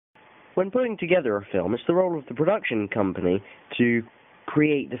When putting together a film, it's the role of the production company to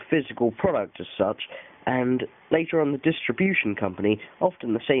create the physical product as such, and later on the distribution company,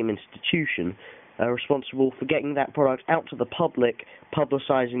 often the same institution, responsible for getting that product out to the public,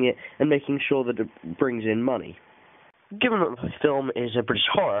 publicising it, and making sure that it brings in money. Given that the film is a British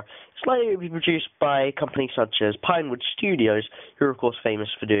horror, it's likely to be produced by companies such as Pinewood Studios, who are of course famous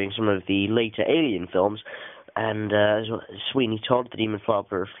for doing some of the later Alien films, and Sweeney Todd, The Demon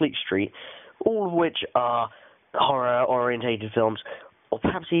Father of Fleet Street, all of which are horror-orientated films, or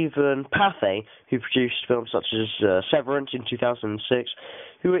perhaps even Pathé, who produced films such as Severance in 2006,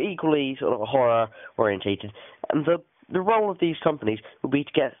 who are equally sort of horror-orientated. And the role of these companies will be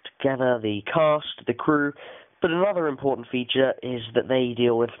to get together the cast, the crew, but another important feature is that they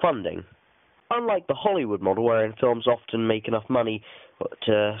deal with funding. Unlike the Hollywood model, wherein films often make enough money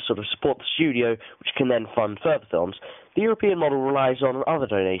to sort of support the studio, which can then fund further films, the European model relies on other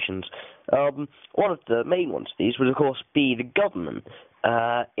donations. One of the main ones of these would, of course, be the government.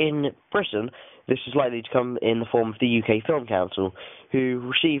 In Britain, this is likely to come in the form of the UK Film Council,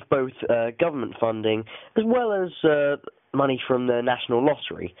 who receive both government funding as well as money from the National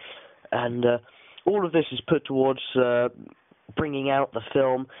Lottery. And all of this is put towards bringing out the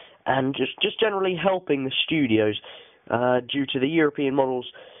film and just generally helping the studios due to the European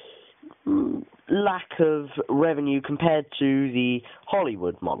model's lack of revenue compared to the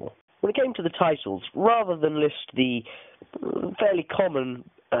Hollywood model. When it came to the titles, rather than list the fairly common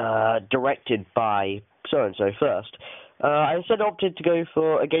directed by so-and-so first, I instead opted to go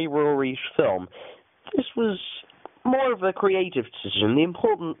for a Gabriel Reeves film. This was more of a creative decision. The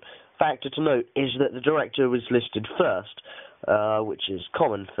important factor to note is that the director was listed first, which is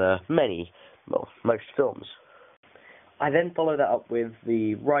common for most films. I then followed that up with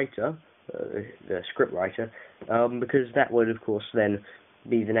the writer, the script writer, because that would, of course, then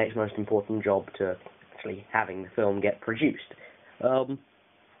be the next most important job to actually having the film get produced.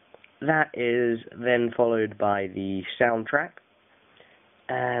 That is then followed by the soundtrack,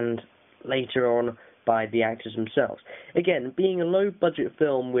 and later on by the actors themselves. Again, being a low-budget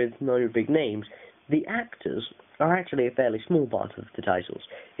film with no big names, the actors are actually a fairly small part of the titles.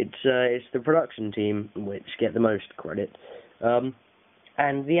 It's the production team which get the most credit, and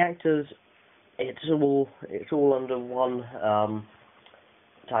the actors, it's all under one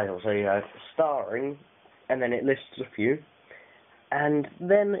title. So you have starring, and then it lists a few, and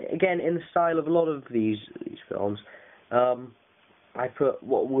then again in the style of a lot of these films, I put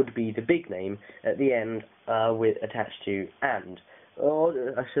what would be the big name at the end with attached to and, or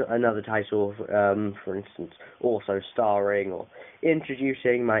another title, for instance, also starring or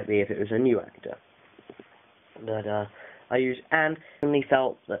introducing might be if it was a new actor. But I use and only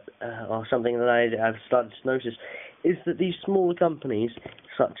felt that, or something that I've started to notice, is that these smaller companies,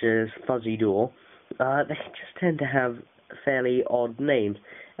 such as Fuzzy Door, they just tend to have fairly odd names,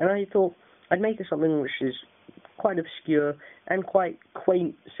 and I thought I'd make it something which is quite obscure and quite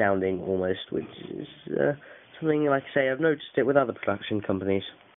quaint sounding almost, which is something, like I say, I've noticed it with other production companies.